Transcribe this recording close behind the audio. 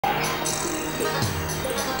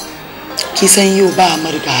kisan yau ba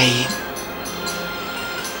margaye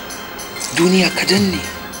duniya kadan ne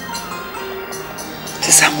ta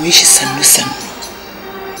samu shi sannu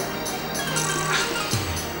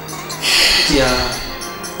ya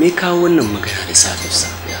me kawo wannan magana da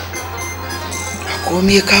safiya ko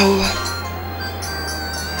me kawo ba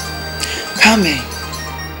kame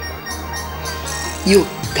yau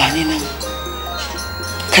gani nan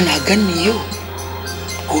kana ganni yau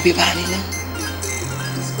gobe ba ni nan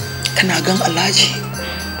kana gan alhaji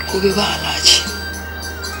gobe ba alhaji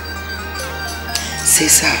sai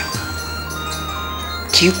sa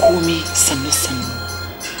ki komi sannu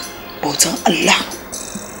bautan Allah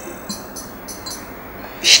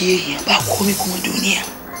shi yake ba komai kuma duniya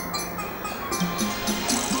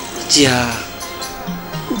jiya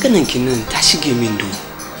ganin kinan ta shige min do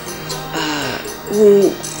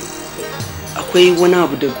akwai wani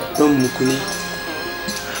abu da ban muku ne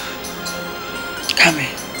kame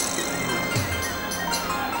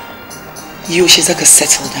yaushe zaka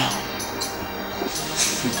settle down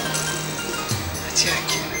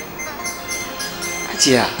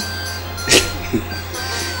ajiya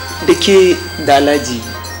da ke da Alhaji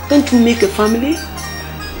don't you make a family?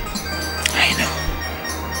 I know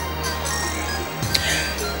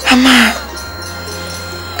amma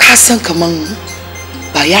ka san kaman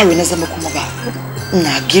ba yaro na zama kuma ba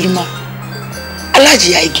ina girma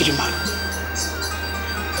Alhaji yayi girma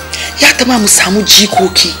ya tama mu samu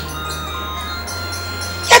jikoki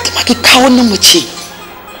ya tama ki kawo nan mace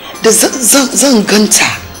da zan ganta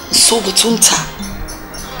so batunta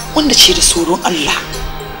wanda ce da tsoron Allah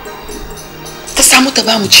ta samu ta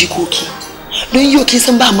ba mu jikoki don yau kin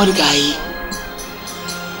san ba marigayi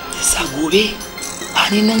yasa gobe ba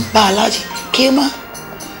ni nan ba Alhaji ke ma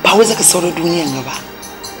ba wai zaka saura duniyan gaba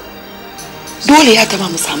dole ya tama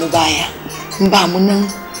mu samu baya in ba mu nan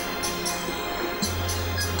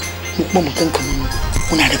mu kuma mu kanka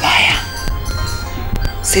muna da baya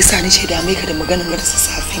sai sa ni ce da mai ka da maganar da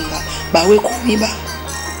safin ba wai komai ba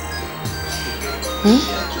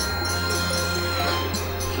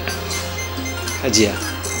Hajiya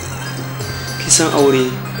kisan aure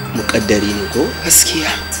muƙaddari ne ko gaskiya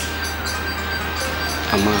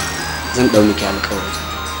amma zan dau miki alƙawari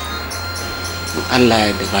in Allah ya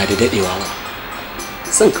yarda ba da dadewa ba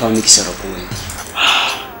zan kawo miki sarrafa wani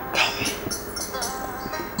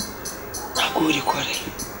gode kwarai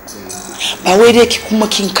ba wai dai ki kuma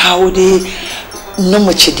kin kawo dai na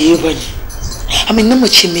mace da ya bane amma na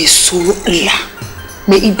mace mai tsoro Allah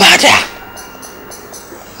mai ibada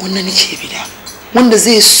wannan ne ce bida wanda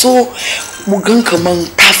zai so mu gan kaman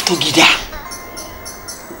tafto gida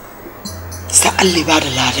sa Allah ba da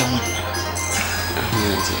ladan wannan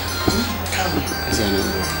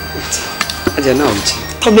Ajiya na wuce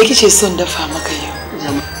to me kice son dafa maka yau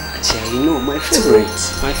Ajiya, you know my favorite.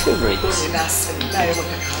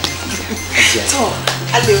 To,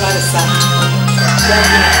 Allah ya da sa.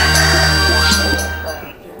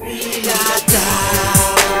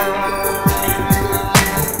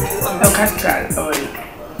 Ɗaukar ta alƙawari.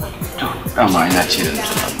 To, dama ina ce da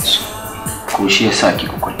nutsuwa musu. Ko shi ya sa ki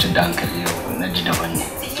kwantar da hankali yau na ji daban ne.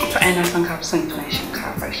 To, ai na san ka fi son tuwon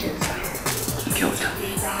shinkafa shi ya sa. Kyauta.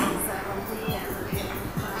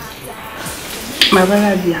 Baba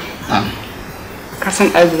Rabiya. Ka san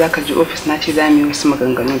ɗazu za ka ji ofis na ce za mu yi wasu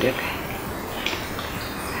maganganu da kai.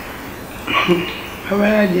 Baba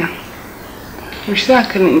Rabiya, yaushe za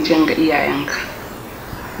ka in je ga iyayenka?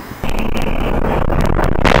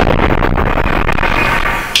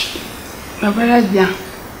 Baba Rabiya,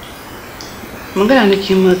 magana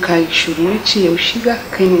nake maka yi shiru ya ce yaushe za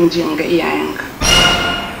ka kai ni in je ga iyayenka?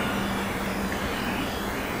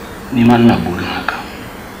 Ni ma ina burin haka.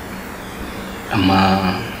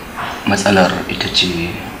 Amma matsalar ita ce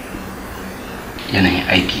yanayin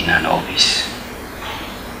aiki na ofis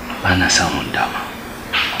ba na samun dama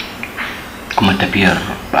kuma tafiyar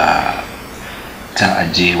ba ta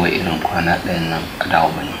aje wa irin kwana ɗayan nan a dawo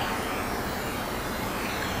ba ne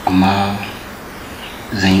amma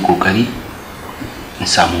zan yi ƙoƙari in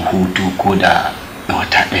samu hutu ko da na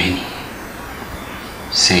wata ɗaya ne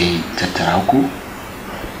sai tattara ku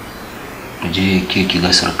mu je ke ki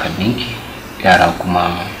ga surkanninki yara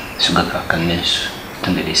kuma su ga kakanninsu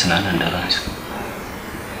tunda dai suna nan da ransu.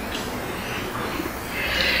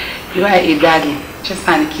 You are a darling, just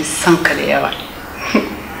an ki san ka da yawa.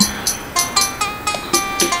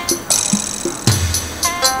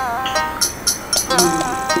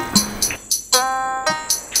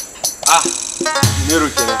 Nero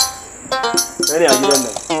kenan. Kai ne a gidan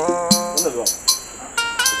nan. Wannan zuwa.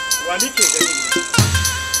 Wani ke gani?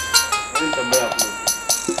 Wani tambaya kuma.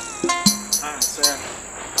 Saya.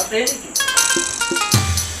 A ɗaya nake.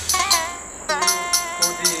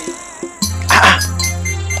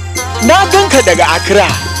 na ganka daga Accra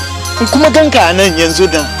in kuma ganka nan yanzu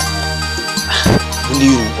dan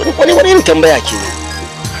Muniru wani irin tambaya ke ne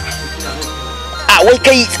a wai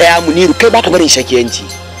kai tsaya Muniru kai baka barin shakiyanci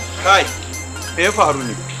kai me ya faru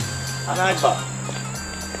ne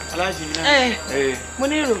Alhaji na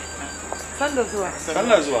Muniru sanda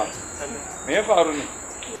zuwa me ya faru ne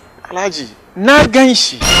Alhaji na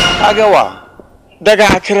ganshi kaga wa daga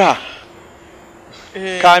Accra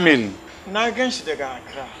Kamil na ganshi daga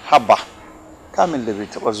Accra Habba Kamil da bai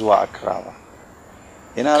taba zuwa Accra ba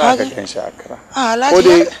ina za ka ganshi Accra ko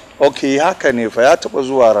dai okay haka ne fa ya taba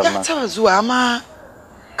zuwa ranar ya taba zuwa amma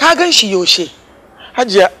ka ganshi yaushe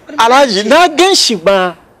Hajiya Alhaji na ganshi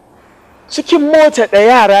ba cikin mota da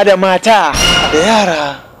yara da mata da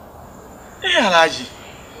yara Alhaji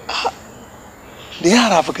da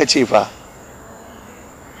yara fa kace fa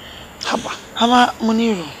haba amma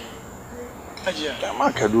Muniru Hajiya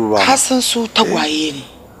dama ka duba ka san su tagwaye ne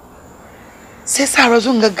sai Sara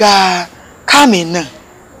zun ga kame nan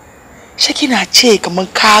shi kina ce kaman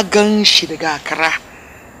ka gan shi daga Accra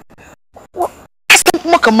kasan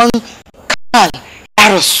kuma kaman Kamal ya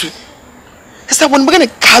rasu kasa wani magana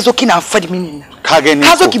ka zo kina fadi mini nan ka gani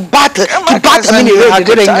ka zo ki bata mini rai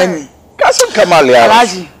da gani ka san Kamal ya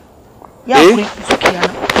Alhaji ya kuri zuciya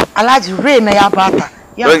Alhaji rai na ya bata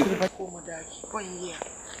ya kuri ba ko madaki kwanya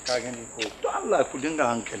ka gani ko to Allah ku dinga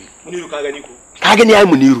hankali Muniru ka gani ko ka gani ai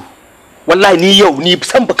Muniru wallahi ni yau ni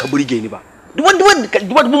san baka burge ni ba duk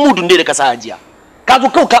wani mudun da ka sa Hajiya ka zo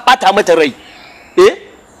kawai ka bata mata rai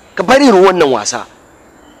ka bari irin wannan wasa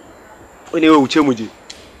wani wai wuce mu je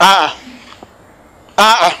a'a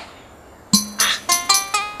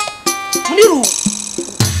Muniru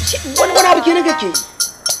wani abu kenan kake yi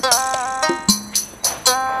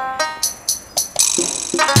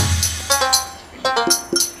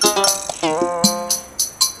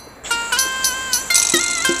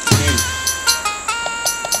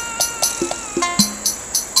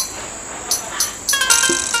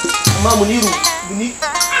amma Muniru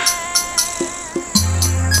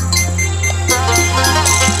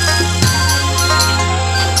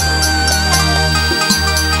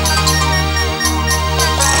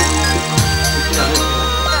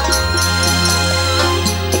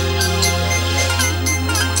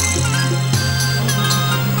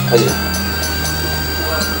Hajiya.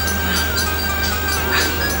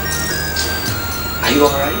 Are you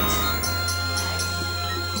alright?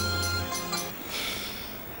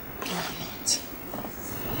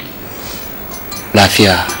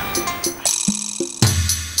 Lafiya.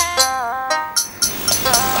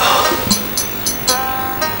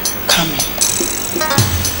 Kame.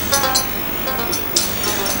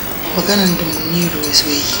 Maganan da Muniru ya zo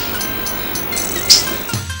yi.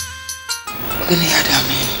 Magana ya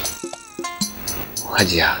dame ni.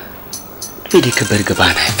 Hajiya, bai dai ka bar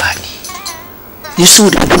gaba na ya faɗi. Ni so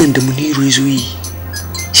da abin da Muniru ya zo yi,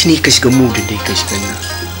 shi ne ka shiga mudun da ka shiga nan.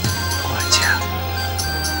 Hajiya.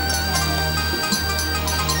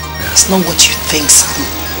 It's not what you think, son.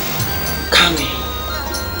 Kame.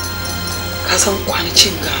 Ka san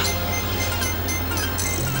kwanacin ga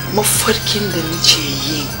mafarkin da nace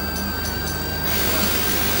yi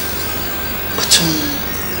batun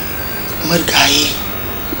margaye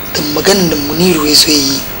da maganin da Muniru ya zo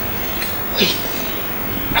yi. Wai,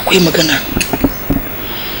 akwai magana.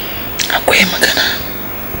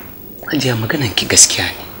 Hajiya maganan ki gaskiya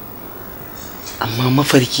ne. Amma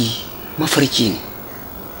mafarki ne.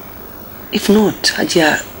 If not,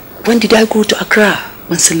 Hajiya, when did I go to Accra?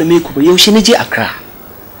 Ban sallame ku ba, yaushe na je Accra?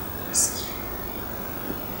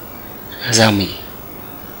 Za mu yi.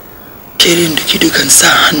 Kerin da dukan sa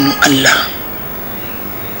hannun Allah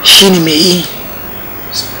shi ne mai yi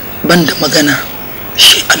banda magana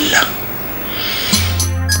shi Allah.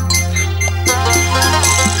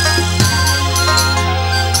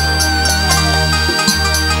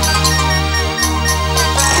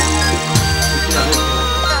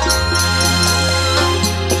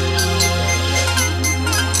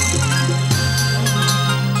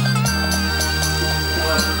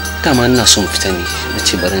 Dama ina son fita ne, na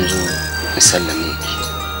ce barin zo in sallame ki.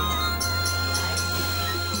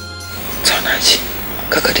 Sana ji,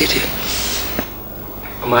 kaka daidai.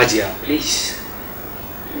 Amma Hajiya, please.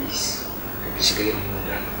 Ka shiga yin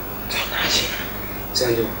magana. Sana ji. Sai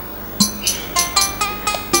an jima.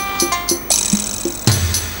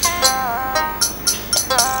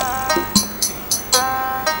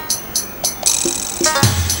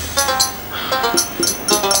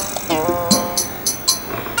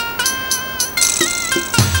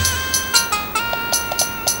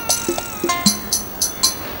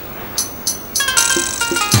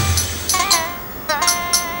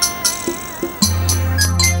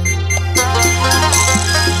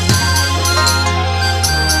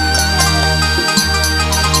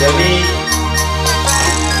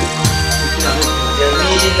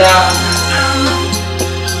 Jamila.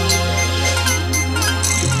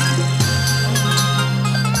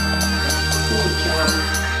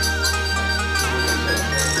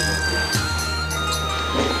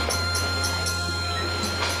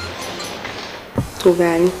 To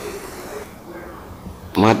gani.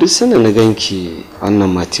 Ma duk sanda na ganki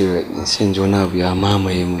wannan material din sai ji wani abu ya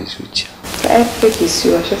mamaye mai zuciya. Kai kake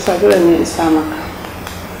siyo shi sa dole ne in sa maka.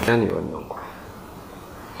 Gane wannan ku.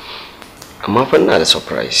 Amma fa ina da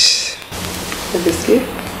surprise. Da gaske?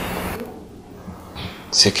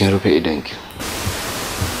 Sai kin rufe idanki.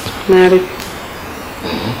 Na rufe.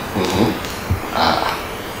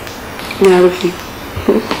 Na rufe.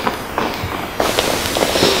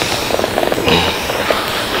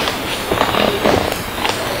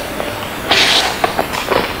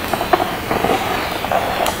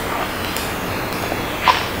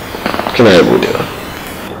 Kina ya budewa.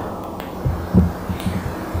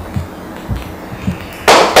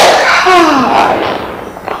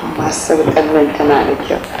 Amma sarƙar nan tana da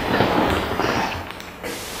kyau.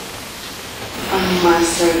 Amma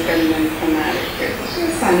sarƙar nan tana da kyau. Shi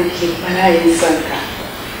yasa nake bala'in son ka.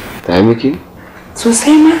 Ta yi miki?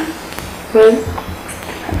 Sosai ma.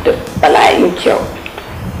 Da bala'in kyau.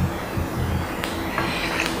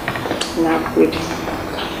 Na gode.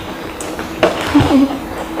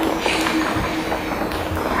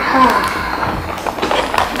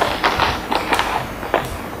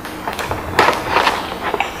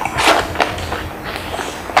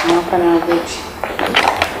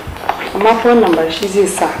 Amma fa wannan ba shi zai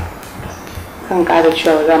sa kan ƙara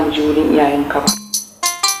cewa ba za mu je wurin iyayenka ba.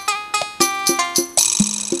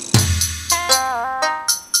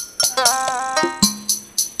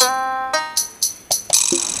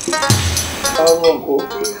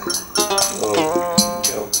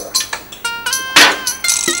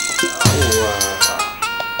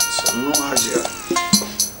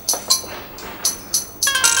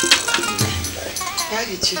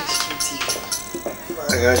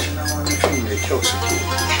 Gashi na wani fim mai kyau suke.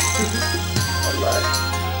 Wallahi.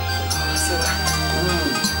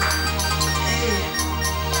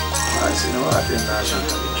 Ma sinima din na shan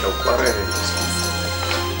da kyau kwarai da gaske.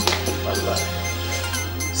 Wallahi.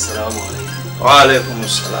 Assalamu alaikum. Wa alaikum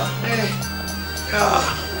assalam.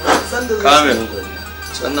 Kamil.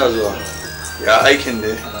 Sanna zuwa. Ya aikin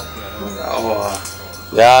dai.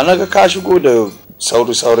 Ya naga ka shigo da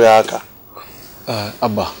sauri haka.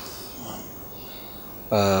 Abba.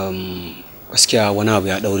 Gaskiya wani abu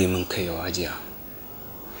ya daure min kai wa hajiya.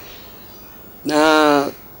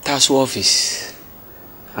 Na taso office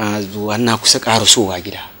a zuwa na kusa karasowa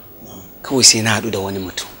gida. Kawai sai na haɗu da wani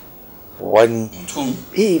mutum. Wani mutum?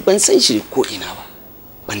 Ban san shi ko ina ba.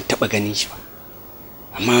 Ban taɓa ganin shi ba.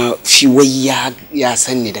 Amma shi wai ya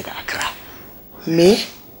san ni daga Accra. Me?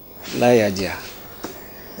 La ya jiya.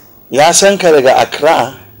 Ya san ka daga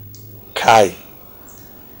Accra? Kai.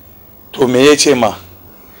 To me ya ce ma?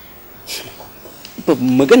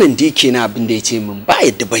 Maganan da yake na abin da ya ce min ba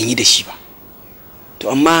yadda ban yi da shi ba. To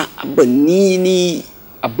amma abba ni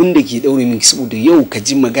abin da ke daure min saboda yau ka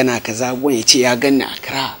ji magana kaza wani ya ce ya ganni a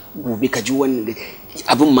Accra, gobe ka ji wannan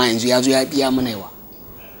abin ma yanzu ya zo ya biya mana yawa.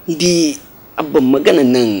 Ni dai abban maganan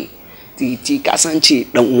nan ti kasance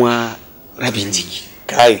dan uwa rabin jiki.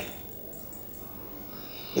 Kai.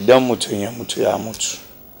 Idan mutum ya mutu ya mutu.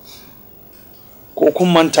 Ko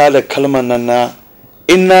kun manta da kalmar nan na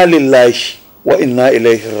inna lillahi wa inna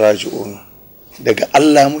ilaihi raji'un, daga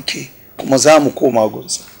Allah muke kuma za mu koma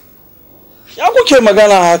gunsa. Ya kuke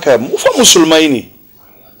magana haka? Mu fa musulmai ne.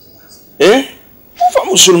 Mu fa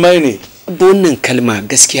musulmai ne. Wannan kalma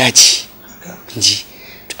gaskiya ce. Ji.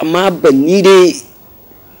 Amma ban ni dai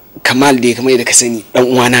Kamal dai kamar yadda ka sani dan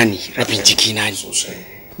uwana ne, rabin jiki na ne.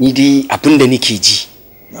 Ni dai abinda nake ji.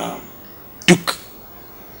 Duk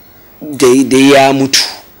da ya mutu.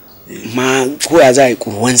 Ma ko ya za a yi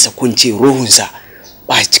kurwansa kun ce ruhunsa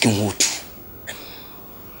ba cikin hutu.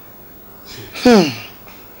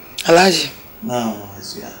 Alhaji. Na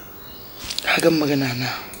waziya. Ka ga magana na.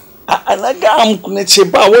 A na ga muku na ce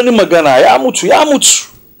ba wani magana, ya mutu. Ya mutu.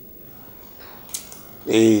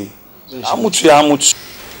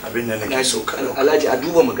 Abin da nake so ka dauka. Alhaji a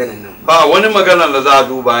duba maganan nan. Ba wani magana da za a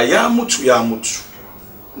duba, ya mutu.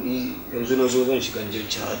 Yanzu na zo zan shiga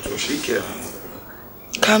jinja. To shikenan.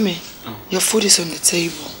 Kame, your food is on the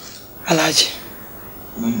table. Alhaji.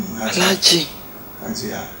 Alhaji.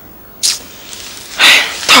 Hajiya. To.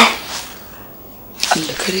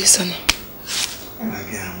 Allah kare sani. Ina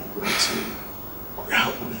ga muku ce ku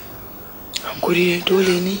haƙuri. Hankuri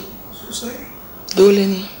dole ne. Sosai. Dole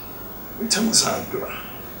ne. Ta masa addu'a.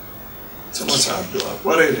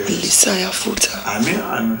 Kwarai da Allah sa ya futa. Amin.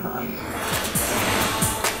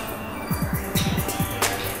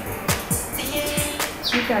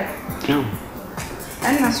 Dad. No.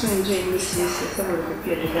 Ana so in je in yi siyasa saboda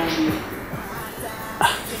tafiyar da zamu yi.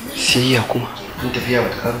 Siyayya kuma? In tafiya ba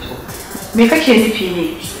ta karaso. Me kake nufi ne?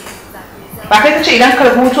 Ba kai kace idan ka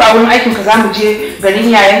rubutu a wurin aikin ka zamu je garin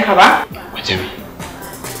yayanka ba? Wajami.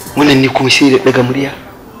 Wannan ne kuma sai da daga murya.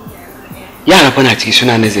 Yara fa na ciki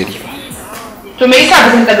suna nazari ba. To me yasa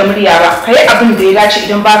ba zan daga murya ba? Kai abin da ya dace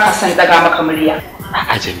idan ba ka son daga maka murya.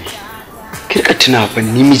 A'a Jami. Kirka tuna fa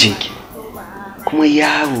ni mijinki. Kuma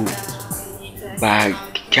yaro ba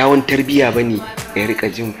kyawun tarbiya bane ya rika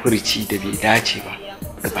jin furci da bai dace ba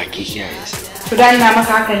da bakin iyayensa. To da ina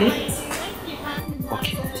maka haka ne?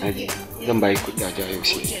 Okay, naji. Zan bayi kuɗi a jayo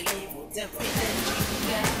sai.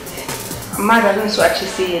 Amma da zan so a ce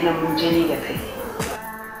sai yana mun je ni da kai.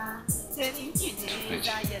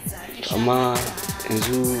 Amma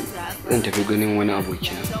yanzu zan tafi ganin wani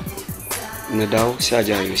abokina. Na dawo sai a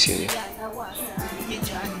jayo sai.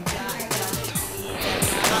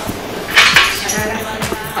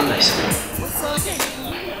 Allah ya sani.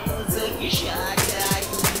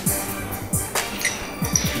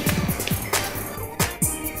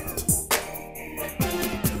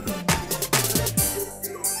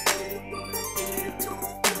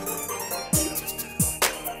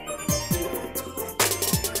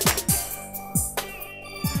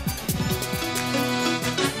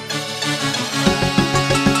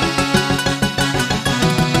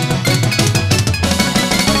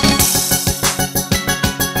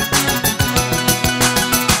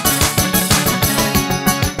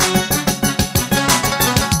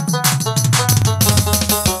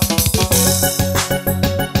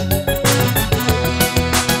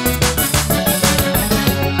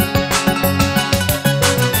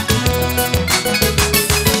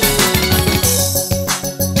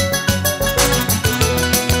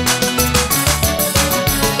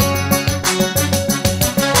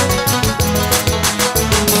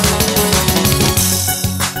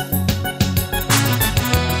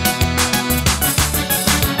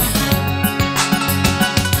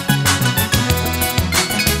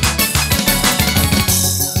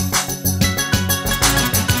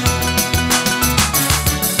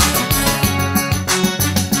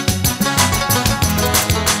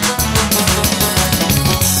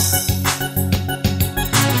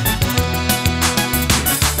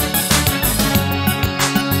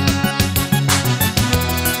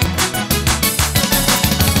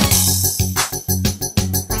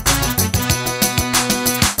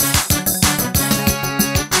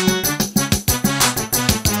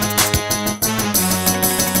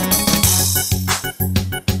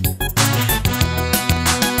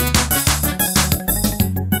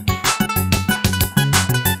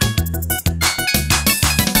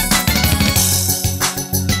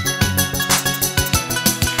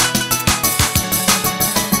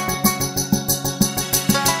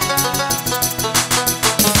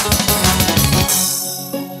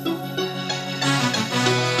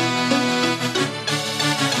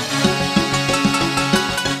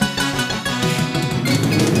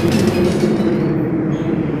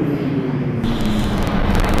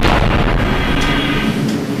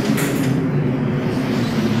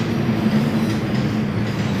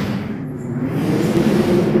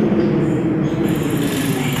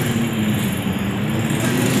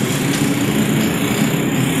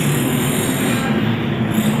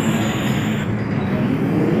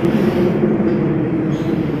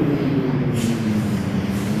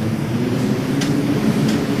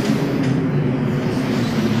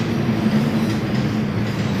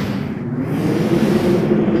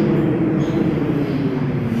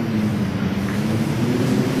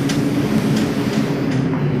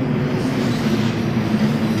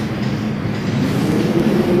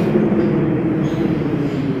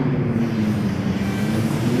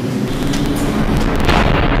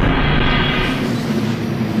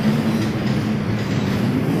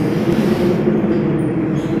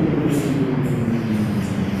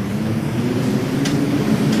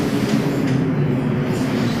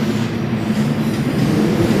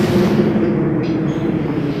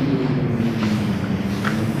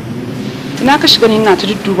 Ina ka shiga ni ina ta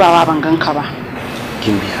duddubawa ban ganka ba.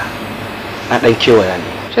 Gimbiya. Na dan kewaya ne.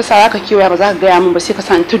 Shi yasa zaka kewaya ba za ka gaya min ba sai ka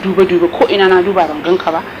sa ni ta duba ko ina na duba ban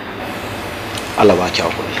ganka ba. Allah ba ki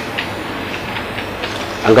hakuri.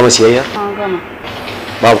 An gama siyayya? An gama.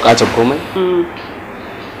 Ba bukatar komai?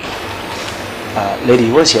 Lady,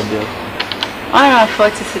 what's your bill?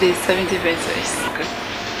 143, 70 pesos. Okay.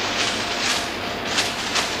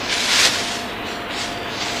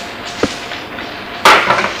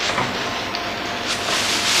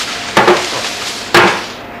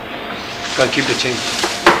 Can keep the change.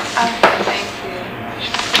 Thank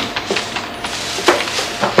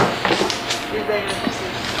you.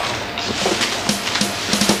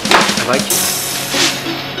 baki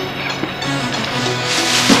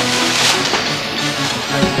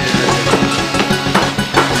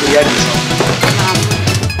ya da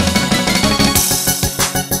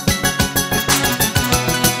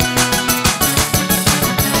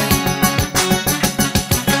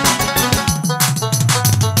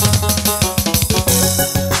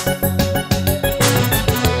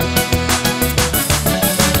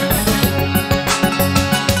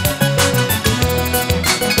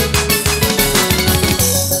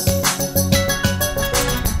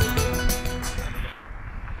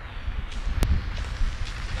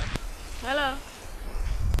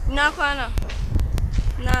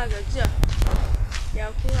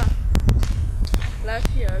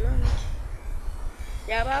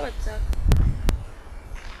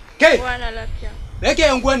Me ke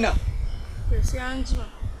yanguwan nan? Sai an ji ba.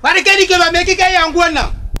 Ba da kai ke ba me kike yi yanguwan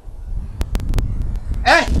nan?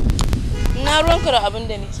 Na ruwanka da abin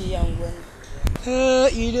da nake yi yanguwan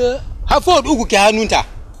nan. Ida. Ha phone uku ke hannunta.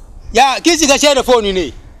 Ya kin shiga share da phone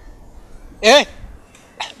ne?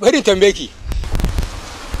 Bari tambaye ki.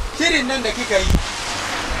 Shirin nan da kika yi.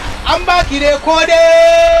 An ba ki ne ko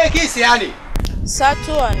dai ki siya ne?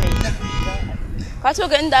 Satuwa ne. Ka to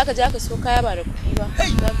ga inda aka je aka so kaya ba da kuɗi ba.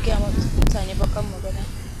 Za ka ga mutane bakan magana.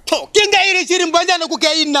 To kin ga irin shirin banzan da kuke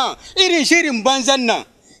yin nan, irin shirin banzan nan.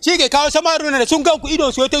 Shi ke kawo samaruna da sun ga ku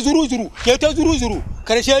idon su ta zuru-zuru, ke ta zuru-zuru.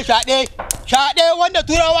 Karshe shaɗe wanda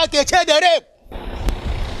turawa ke ce da rape.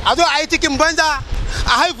 A zo a yi cikin banza,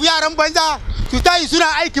 a haifu yaran banza, su tayi suna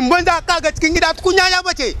aikin banza kaga cikin gida tukunya ya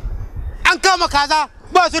bace. An kama kaza,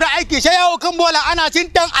 ba su da aiki sai yawo kan bola ana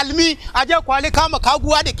cin dan almi a je kwali kama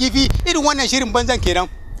kaguwa da kifi irin wannan shirin banzan kenan.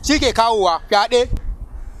 Shi ke kawowa fyaɗe.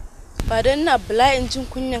 Ba dan na bala'in jin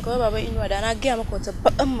kunyan kawai baba Inuwa da na gaya maka wata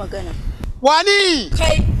baƙan magana. Wani?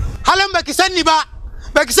 Kai. Halin baki sanni ba.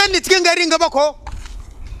 Baki sanni cikin garin gaba ko?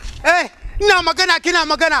 Ina magana kina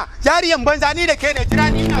magana. Jariyan banza ni da ke ne jira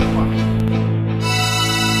ni ina zuwa.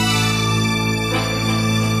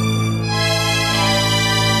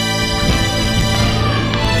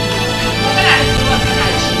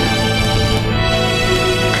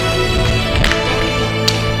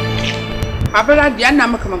 Abala yana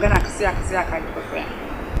maka magana ka tsaya ka ji tsaya.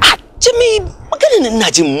 Jimi maganan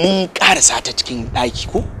ina jin mun karasa ta cikin daki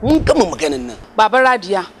ko mun gama maganan nan. Baba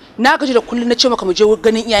Radiya, na gaji da kullun na ce maka mu je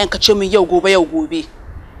ganin iyayen ka ce min yau gobe.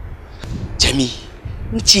 Jami,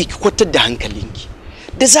 ni ce ki kwatar da hankalinki.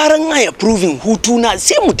 Da zaran na approving hutu na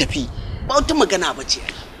sai mu tafi. Ba wata magana ba ce.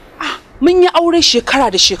 Mun yi aure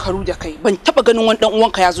shekara da shekaru da kai. Ban taba ganin wani dan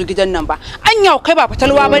uwanka ya zo gidan nan ba. Anya kai ba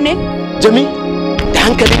fatalwa bane? Jami, da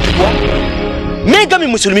hankalinki kuwa? Me gami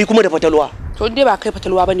musulmi kuma da fatalwa? To dai ba kai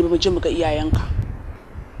fatalwa bane ba mu je mu ga iyayenka.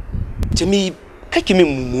 Jami, kake min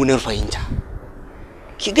mummunar fahimta.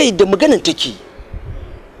 Ki ga yadda maganar take.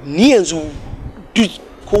 Ni yanzu duk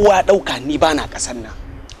kowa dauka ni bana kasan nan.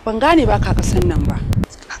 Ban gane ba ka kasan nan ba.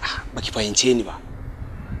 Baki fahimce ni ba.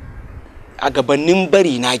 A gabanin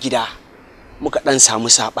bari na gida muka dan samu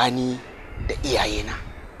sabani da iyayena.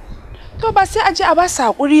 To ba sai a je a ba su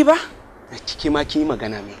hakuri ba. Kike ma kin yi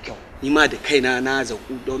magana mai kyau. Ni ma da kaina na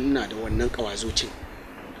zaku don ina da wannan kawazocin.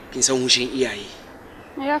 Kin san hushin iyaye.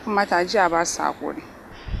 Ya kamata a je a ba su hakuri.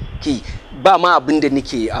 Ki ba ma abin da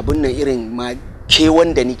nake abun nan irin ma ke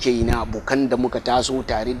wanda nake yi na abokan da muka taso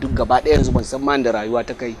tare duk gaba ɗaya yanzu ban san ma da rayuwa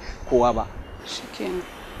ta kai kowa ba. Shikenan.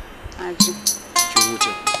 Aji. Ki wuce.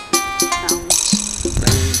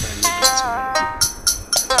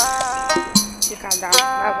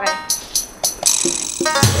 Bye bye.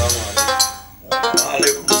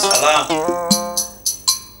 Alaikum salam.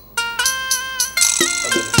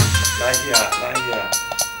 Lahiya.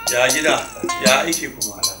 Ya gida, ya aiki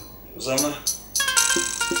kuma ala. Zama.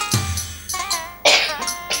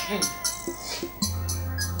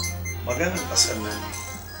 Maganar ƙasar nan.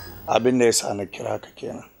 Abin da ya sa na kira ka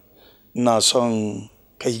kenan. Ina son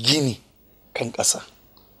kai gini kan ƙasa.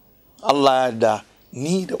 Allah ya da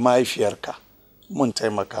ni da mahaifiyarka mun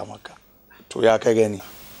taimaka maka. To ya ka gani.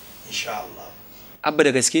 Insha Allah. Abba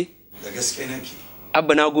da gaske? Da gaske nake.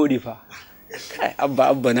 Abba na gode fa. Kai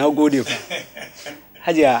Abba na gode fa.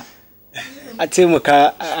 Hajiya a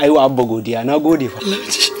taimaka a yi wa Abba godiya na gode fa.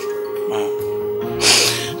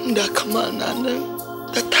 Da kama na nan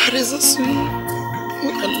da tare za su yi.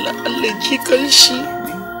 Allah ki kan shi.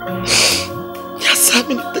 Ya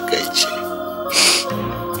sami da takaici.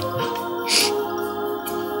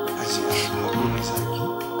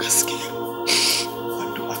 Gaskiya.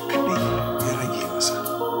 Addu'a kadai ya rage masa.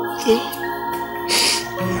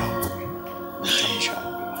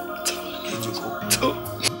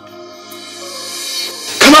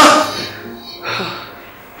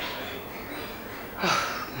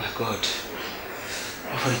 My God.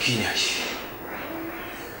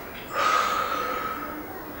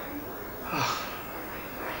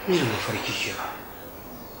 irin mafarki ke ba.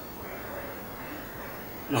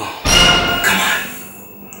 No, Kamal.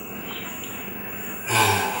 No,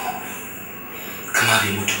 Kamal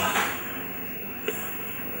bai mutu ba.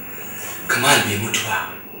 Kamal bai mutu ba.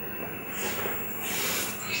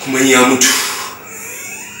 Kuma ya mutu.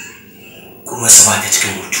 Kurwarsa ba ta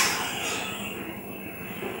cikin mutu.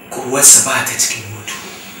 Kurwarsa ba ta cikin mutu.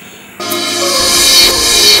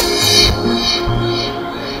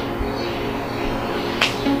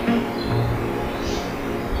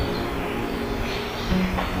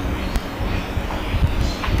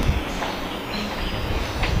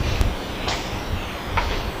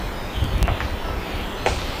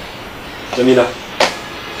 Jamila.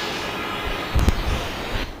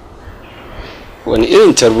 Wani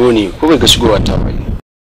irin tarbo ne ko bai ga shigowa ta bai?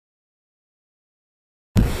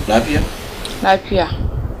 Lafiya? Lafiya.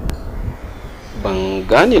 Ban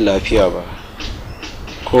gane lafiya ba.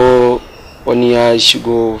 Ko wani ya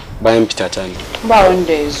shigo bayan fitata ne? Ba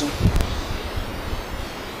wanda ya zo.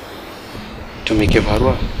 To me ke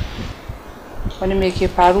faruwa? Wani me ke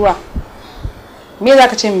faruwa? Me za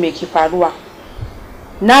ka ce me ke faruwa?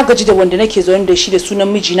 Na gaji da wanda nake zaune da shi da sunan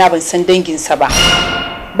mijina ban san danginsa ba.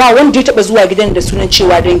 Ba wanda ya taba zuwa gidan da sunan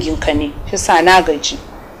cewa danginka ne. Shi sa na gaji.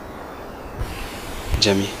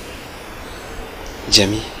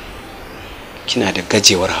 Jami, kina da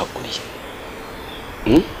gajewar haƙuri.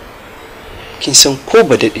 Kin san ko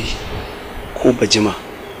ba daɗe ko ba jima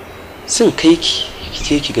sun kai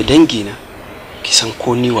ki ga dangina ki san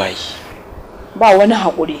ko ni waye. Ba wani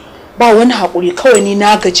haƙuri kawai ni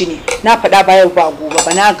na gaji ne. Na faɗa ba yau ba gobe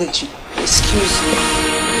ba na gaji. Excuse me.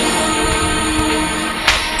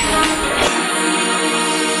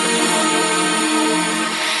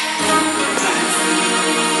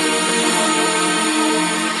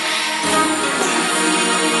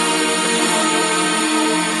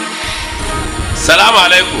 Salamu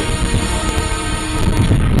alaikum.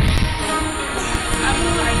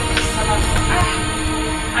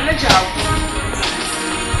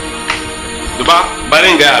 Duba,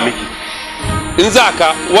 barin gaya miki. In za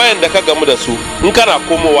ka wayanda ka gamu da su, in kana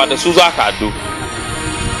komowa da su za ka addu.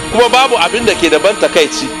 Kuma babu abin da ke da ban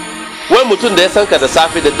takaici. Wai mutum da ya sanka da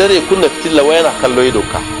safe da dare kunna fitilla wai yana kallo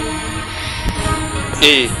idonka.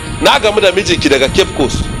 Na gamu da mijinki daga Cape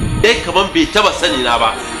Coast. Dai kaman bai taba sani na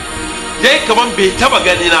ba. Dai kaman bai taba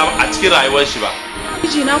gani na a cikin rayuwar shi ba.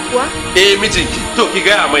 Mijina kuwa? Mijinki. To ki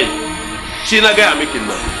gaya mai. Shi na gaya miki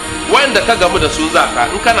nan. Wanda ka gamu da su zaka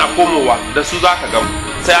in kana komowa da su zaka gamu.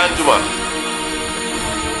 Sai an juma.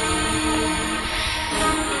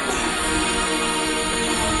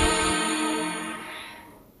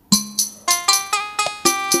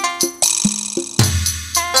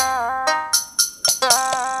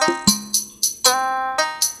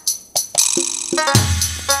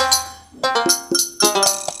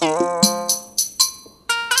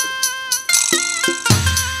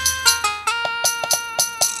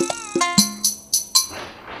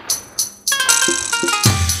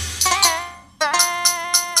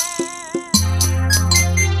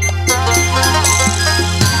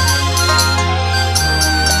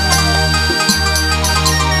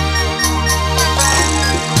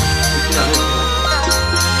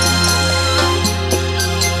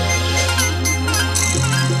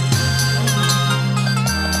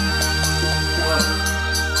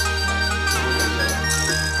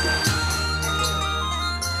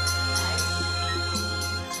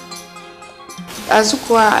 Ɗazu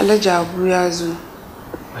kuwa Alhaji Abu ya zo.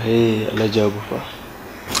 Alhaji Abu fa?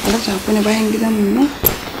 Alhaji Abu ne bayan gidanmu nan?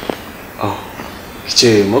 Oh,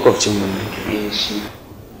 kice makwabcinmu ne. Shi.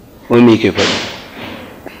 Wai me ke faɗi?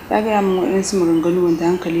 Ya gaya min waɗansu maganganu wanda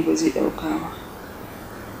hankali ba zai ɗauka ba.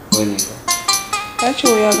 Wani ba? Ya ce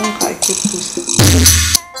wa yaronka a Cape Coast.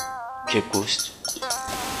 Cape Coast?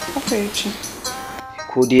 Haka ya ce.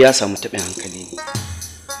 Ko dai ya samu taɓin hankali ne.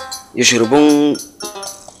 Ya shirbin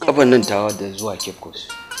kafan nan tawa da zuwa Cape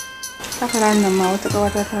Coast. Haka ranar ma wata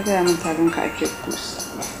ƙawata ta gaya min tarinka a Cape Coast.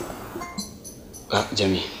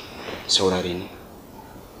 Jami, saurare ni.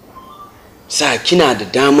 Sa kina da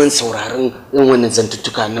daman sauraron irin wannan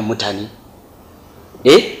zantuttuka nan mutane?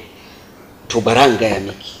 To bara in gaya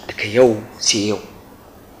miki daga yau sai yau.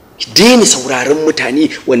 Ki daina sauraron mutane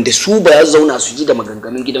wanda su ba za zauna su ji da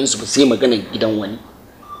maganganun gidansu ba sai maganar gidan wani.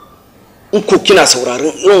 In ko kina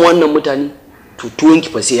sauraron irin wannan mutane to tuwonki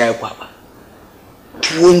fa sai yayi kwaba.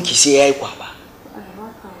 Tuwonki sai yayi kwaba.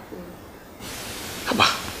 Haba.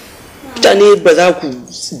 Mutane ba za ku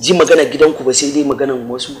ji magana gidanku ba sai dai maganar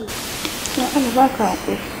wasu. Allah baka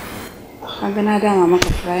hakuri. Kaga na dama maka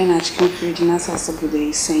fura yana cikin firiji na sa saboda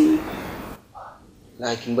yi sanyi.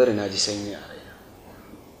 Lakin bari na ji sanyi a raina.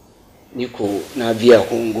 ni ko na biya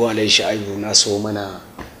ku unguwa lai Sha'ibu na so mana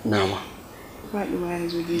nama. Faɗuwa ya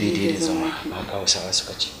zo daidai da zama haka Hausawa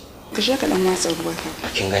suka ce. Ka sha kaɗan watsa ruwa ka.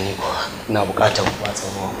 Kin gani ko ina buƙatar watsa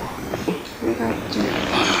ruwa ko.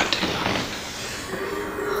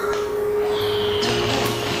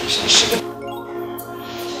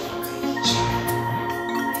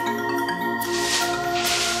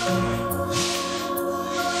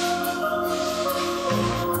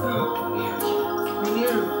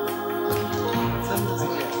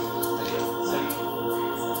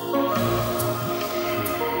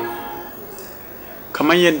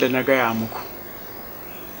 Kamar yadda na gaya muku,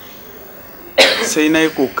 sai na yi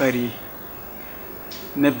ƙoƙari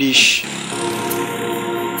na bishi.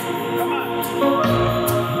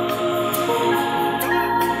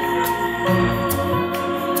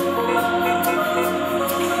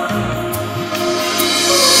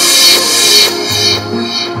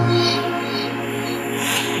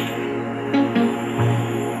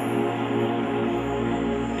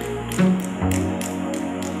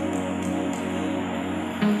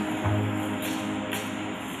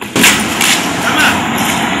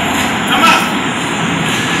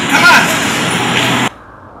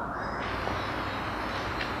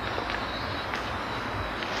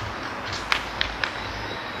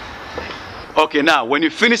 Okay, now when you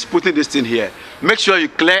finish putting this thing here, make sure you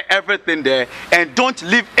clear everything there and don't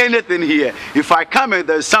leave anything here. If I come and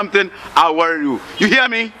there's something, I'll worry you. You hear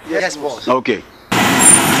me? Yes, boss. Okay.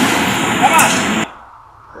 Come on.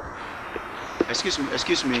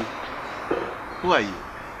 Excuse me. Who are you?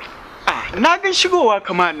 Na gan shigowa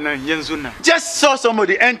kamar nan yanzu nan. Just saw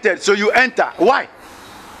somebody entered, so you enter. Why?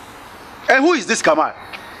 And who is this Kamal?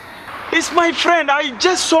 It's my friend. I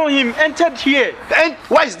just saw him entered here. And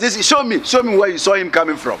why is this? Show me where you saw him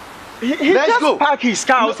coming from. He let's just parked his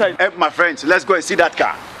car outside. Hey, my friends, let's go and see that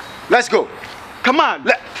car. Let's go. Come on.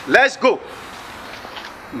 Let's go.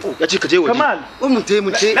 Come on. Let's go.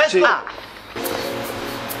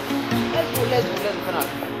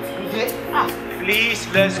 Please,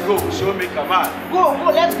 let's go. Show me Kamal.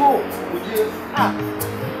 Go, let's go.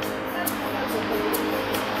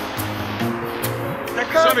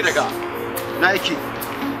 Show me the car. Nike.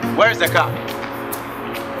 Where is the car?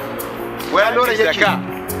 Where is the car?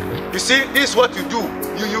 You see, this is what you do.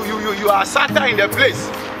 You are sata in the place.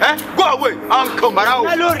 Eh? Go away. Come around.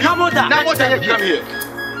 Come here.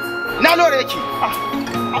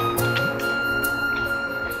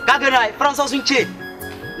 Kagana, François sun ce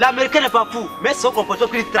l'Américain n'est pas fou, mais son comportement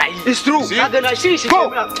qu'il trahit. It's true. Kagana, go.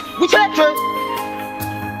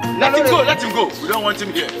 Let him go, let him go. We don't want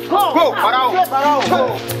him here. Go, Barao.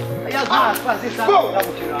 Go.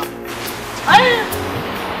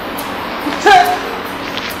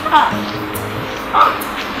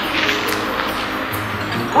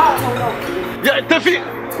 Yeah, Tefi.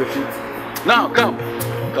 Now, come.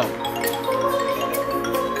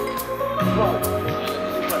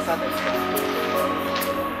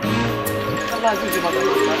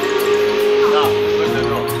 Now, close the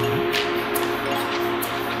door.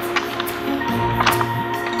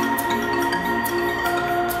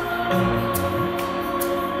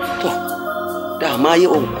 Dama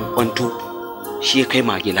yawan kwankwanto shi ya kai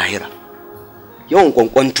mage lahira. Yawan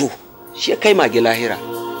kwankwanto shi ya kai mage lahira.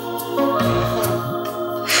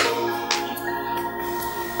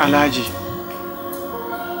 Alhaji,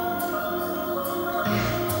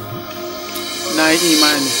 na yi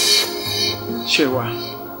imani cewa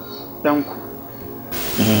ɗanku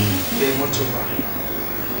bai mutu ba,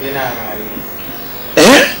 yana raye.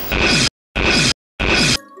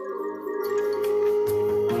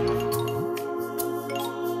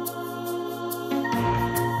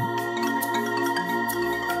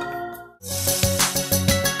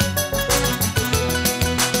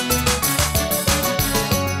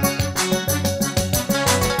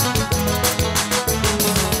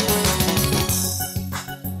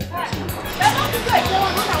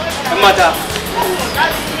 Mata.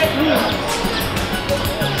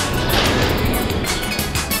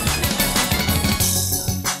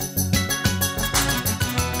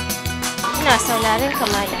 Ina sauraron ka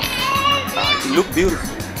malam. You look beautiful.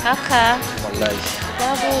 Haka. Wallahi.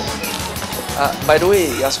 Gabo. By the way,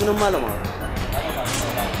 ya sunan malama?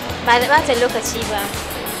 Ba da ɓata lokaci ba.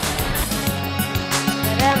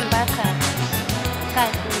 Ran baka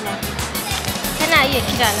kafina. Kana iya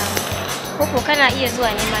kira na. Koko kana iya zuwa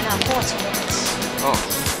nema na kowace lokaci. Oh,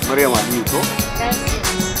 Maryam Aliyu ko? That's it.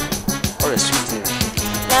 What a sweet name.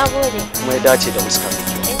 Na gode. Kuma ya dace da fuskar.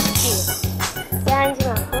 Thank you. Sai an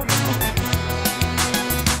jima ko?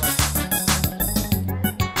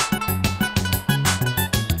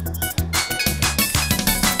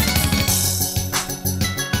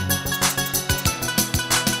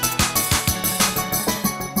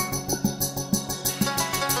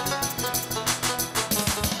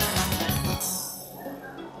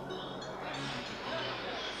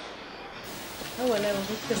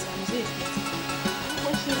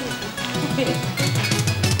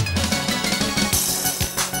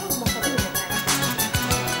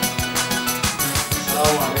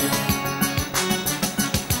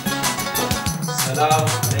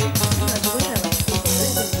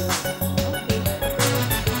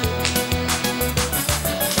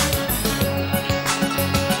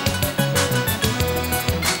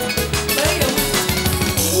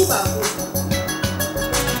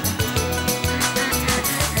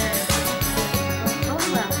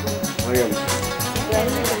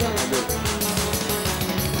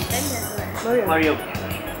 Maryam.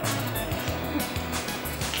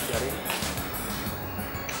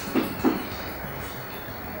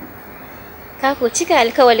 Ka ku cika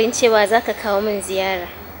alkawalin cewa za ka kawo min ziyara.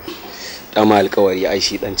 Dama alkawari ai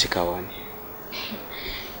shi dan cikawa ne.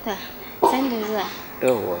 Ta, san da zuwa.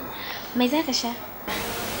 Yawwa. Mai za ka sha?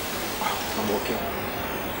 I'm okay.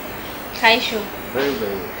 Kai sho. Very,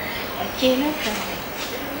 very. Okay, no problem.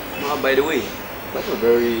 Ma, by the way, that's a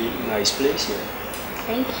very nice place here.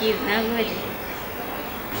 Thank you, na gode.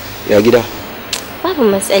 Ya gida? Babu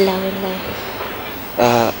matsala wallahi.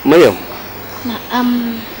 Maryam.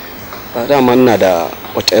 Na'am. Dama ina da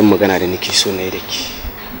wata 'yan magana da nake so na yi da ke.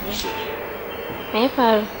 Me ya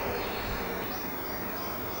faru?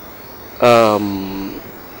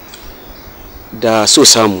 Da so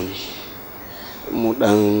samu ne. Mu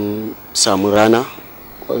dan samu rana,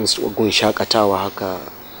 gun shakatawa haka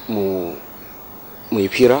mu yi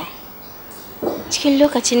fira. Cikin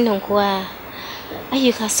lokacin nan kuwa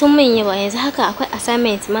ayyuka sun min yawa, yanzu haka akwai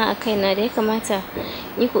assignment ma a kaina da ya kamata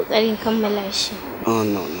yi kokarin kammala shi. Oh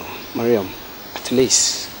no, Maryam, at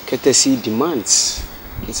least courtesy demands.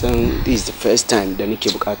 Kisan this is the first time da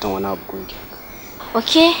nake bukatan wani abu gunki.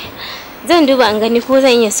 Okay, zan duba an gani ko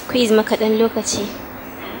zan iya squeeze maka dan lokaci.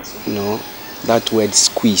 No, that word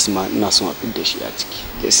squeeze ma ina son a fidda shi a ciki.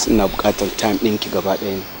 Yes, ina bukatan time ɗinki gaba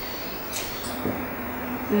ɗaya ne.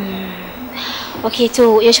 Okay,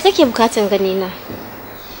 to yaushe kake bukatan gani na?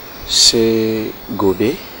 Sai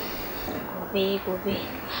gobe. Gobe.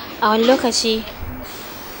 A wani lokaci?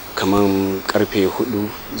 Kaman karfe 4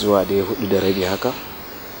 zuwa da 4:30 haka.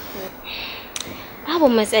 Babu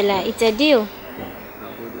matsala, ita deal.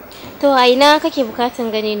 To a ina kake bukatan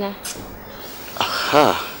gani na?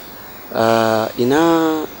 Aha.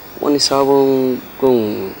 Ina wani sabon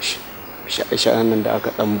gun sha'anan da aka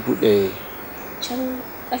dan bude can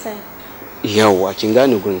ƙasa. Yawa, kin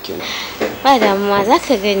gane gun kenan. Ba damuwa, za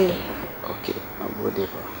ka gani. Okay, gode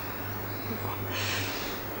fa.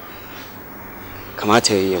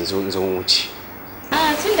 Kamata yayi yanzu in zo wuce.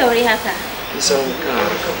 Tun da wuri haka. Kisan ka.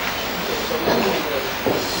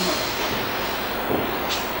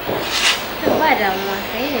 To ba damuwa,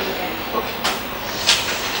 kai da gida.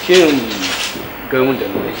 Kin ga mun da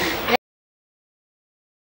ni.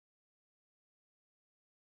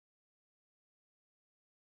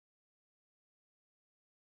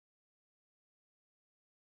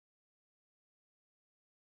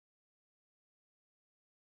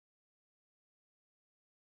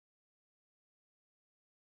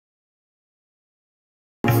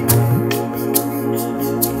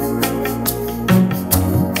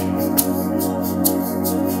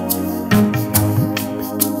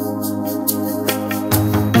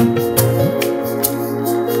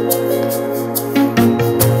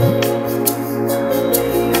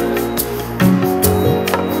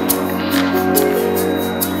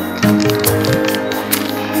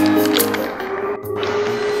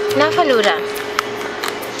 lura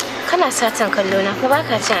kana satan kallo na ko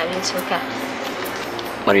baka cin abincin ka.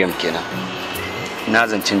 Maryam kenan. Na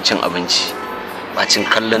zancin cin abinci. Bacin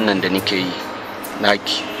kallon nan da nake yi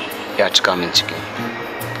naki ya cika min ciki.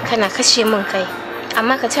 Kana kashe min kai.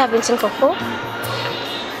 Amma ka ci abincin ka ko?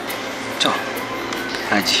 To.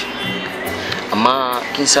 Haji. Amma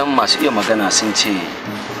kin san masu iya magana sun ce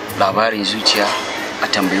labarin zuciya a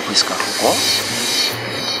tambayi fuska ko?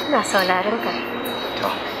 Ina sauraron ka. To,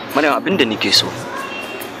 Maryam abinda nake so.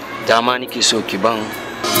 Dama nake so ki ban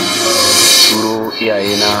turo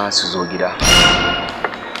iyayena su zo gida.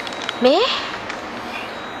 Me?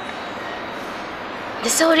 Da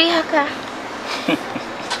sauri haka?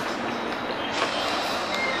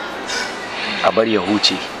 A bar ya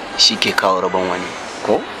huce shi ke kawo rabon wani,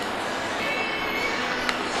 ko?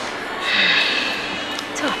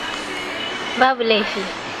 To, babu laifi.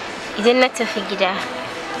 Idan na tafi gida,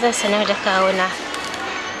 zan sanar da kawuna.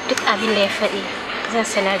 Duk abin da ya faɗi, zan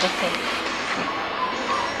sanar da kai.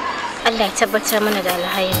 Allah ya tabbatar mana da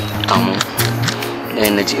alhairi. Amin.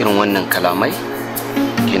 Idan na ji irin wannan kalamai,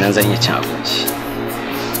 kenan zan iya cin abinci.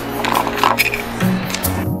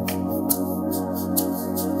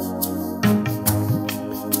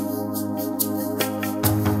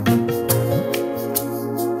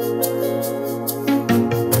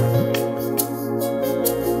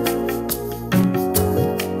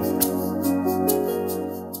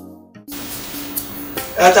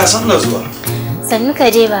 ta san da zuwa. Sannu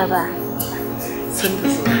ka dai baba. San da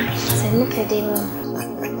zuwa. Sannu ka dai mu.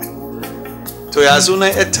 To ya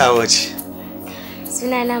sunan yatta wace?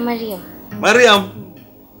 Sunana Maryam. Maryam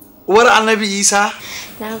uwar Annabi Isa?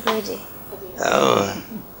 Na gode. Yawa.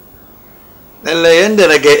 Lallai yanda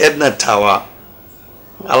na ga yadda tawa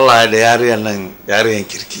Allah da yariyan nan yariyan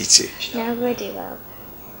kirki ce. Na gode baba.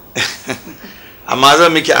 Amma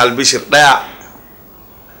zan miki albishir daya.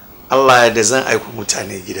 Allah ya da zan aiko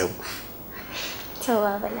mutane gidanku. To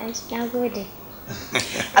baba na gode.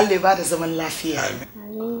 Allah ya bada zaman lafiya.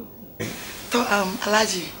 Amin. To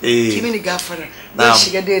Alhaji, ki mini gafara. Zan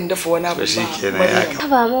shiga da yin dafa wani abu ba.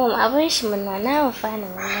 Ba mu abin shi mun na amfana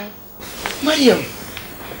wallahi. Maryam,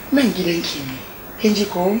 nan gidanki ne. Kin ji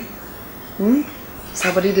ko?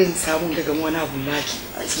 Sabari da samun daga wani abu naki.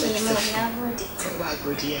 Na gode. Ba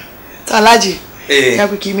godiya. To Alhaji, ya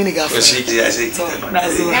ku ki mini gafara. Shi ki ya sai ki. Na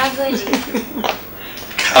zuwa. Na gode.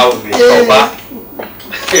 Kawo me ba.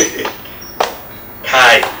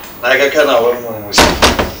 Kai, naga kana warmun mushi.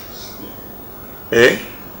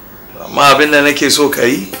 Amma abin da nake so ka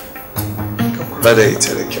yi ka kula da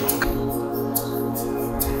ita da kyau.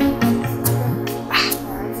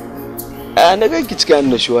 Na ganki cikin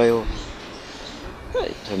annashuwa yau.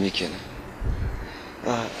 Ta me kenan?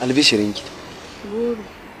 Albishirinki.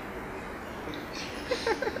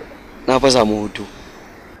 Na fa samu hutu.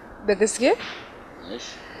 Da gaske?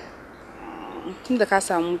 Tun da ka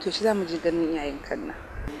samu hutu shi za mu je ganin iyayen kanna.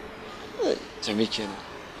 Ta me kenan?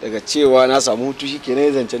 Daga cewa na samu hutu shikenan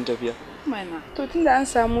ya zancen tafiya. Mana, to tun da an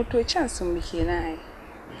samu hutu can sun bi kenan ai.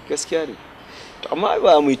 Gaskiya ne. To amma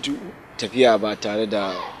ba mu tafiya ba tare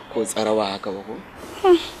da ko tsarawa haka ba ko?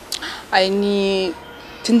 Ai ni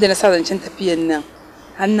tun da na sa zancen tafiyan nan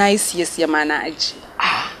har na yi siya ma na aji.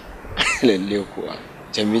 Lalle kuwa.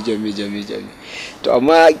 Jami. To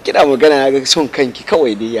amma kina magana ga son kanki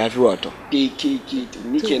kawai dai yafi wato. Ke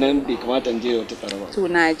ni kenan bai kamata in je wata tsarawa. To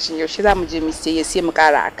na ji yaushe za mu je mu sai mu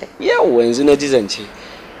kara akai. Yawa yanzu na ji zance.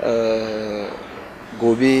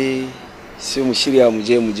 Gobe sai mu shirya mu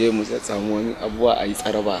je mu samu wani abuwa a yi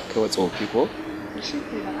tsaraba kai wa tsofi ko? Shi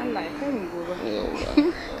kenan Allah ya kai mu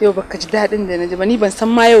gobe. Yau baka ji dadin da na ji ba ni ban san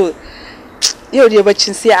ma yau dai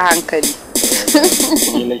baccin sai a hankali.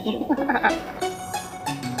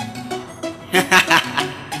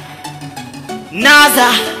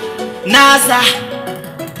 Naza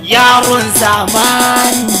yaron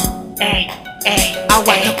zamani.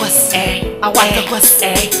 Awatakwas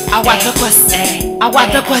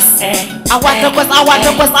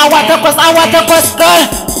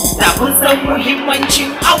da kun san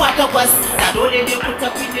muhimmancin awatakwas da dole ne ku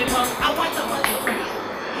tafi neman awatakwas.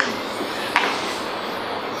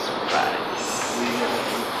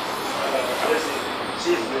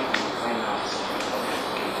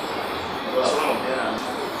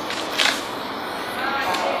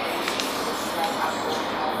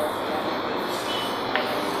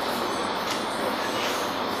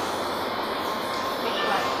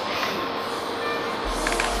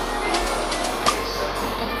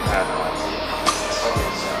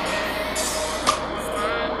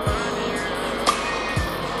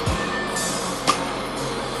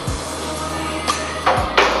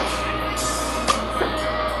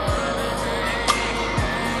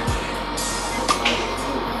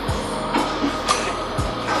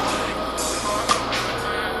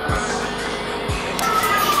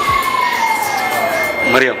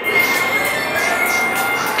 Maryam,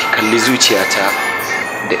 ki kalli zuciyata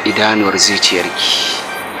da idanuwar zuciyarki,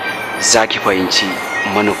 za ki fahimci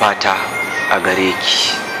manufata a gare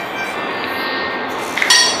ki.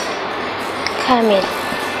 Kamil,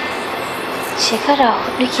 shekara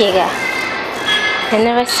 4 ke ga da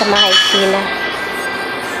na rasa mahaifina.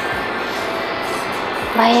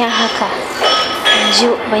 Bayan haka,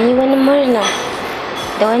 ban yi wani murna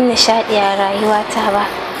da wani nishaɗi a rayuwata ba.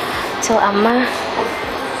 To amma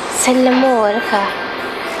sallamowarka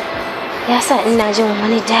ya sa ina jin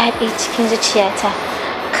wani daɗi cikin zuciyata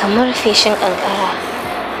kamar feshin ƙanƙara.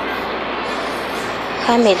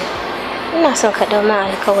 Kamil, ina son ka ɗau min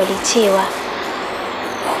alkawari cewa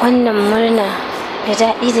wannan murna da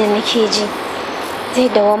daɗi da nake ji zai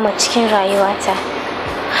dawwama cikin rayuwata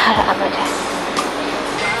har abada.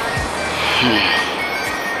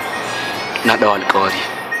 Na ɗau alkawari.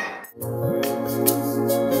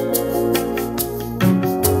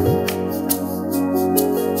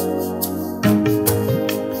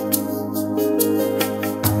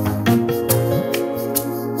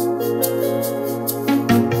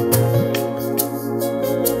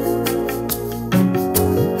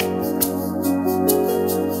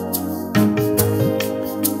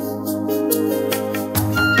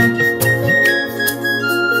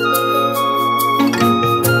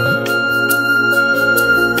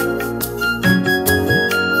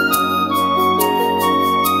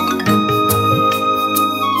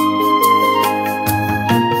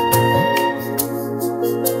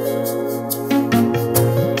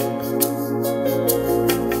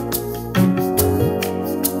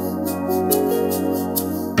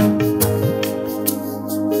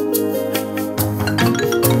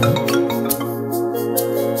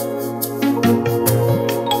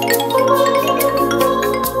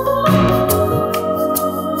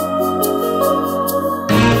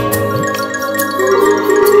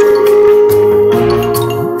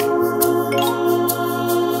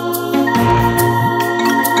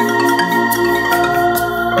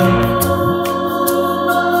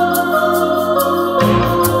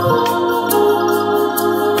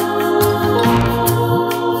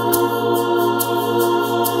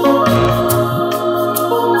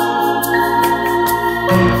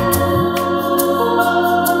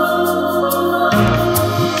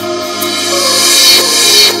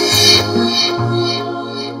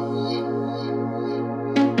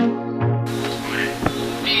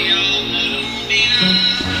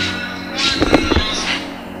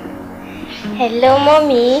 Hello,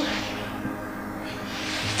 mommy.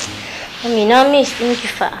 Mommy, na miss ɗinki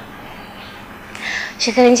fa.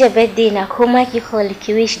 Shekaran jiya birthday na koma ki call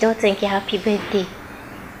ki wish daughter ki happy birthday.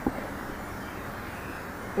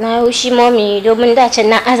 Na wushi mommy domin da can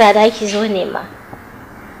na azada ki zo ne ma.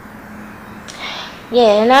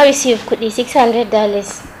 Yeah, na receive kuɗi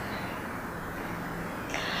 $600.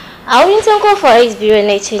 A wurin Tanko Forex Bureau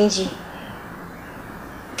na canji.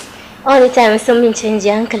 All the time sun min canji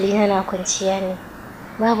hankali na kwanciya ne.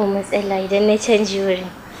 Babu matsala idan na canji wurin.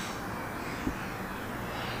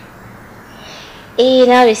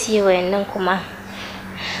 Na receive wayannan kuma.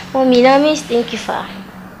 Mommy na miss ɗinki fa.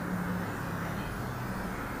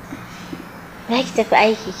 Za ki tafi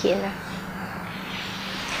aiki kenan.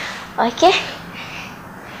 Okay?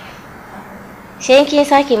 Sai kin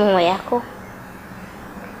sake min waya ko?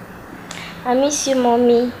 I miss you,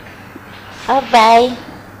 mommy. Bye-bye.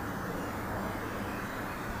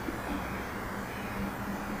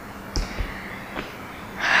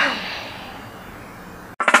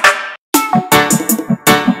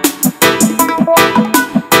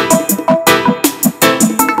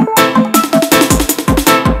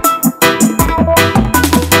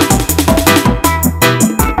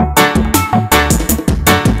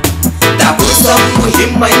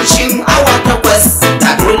 Muhimmancin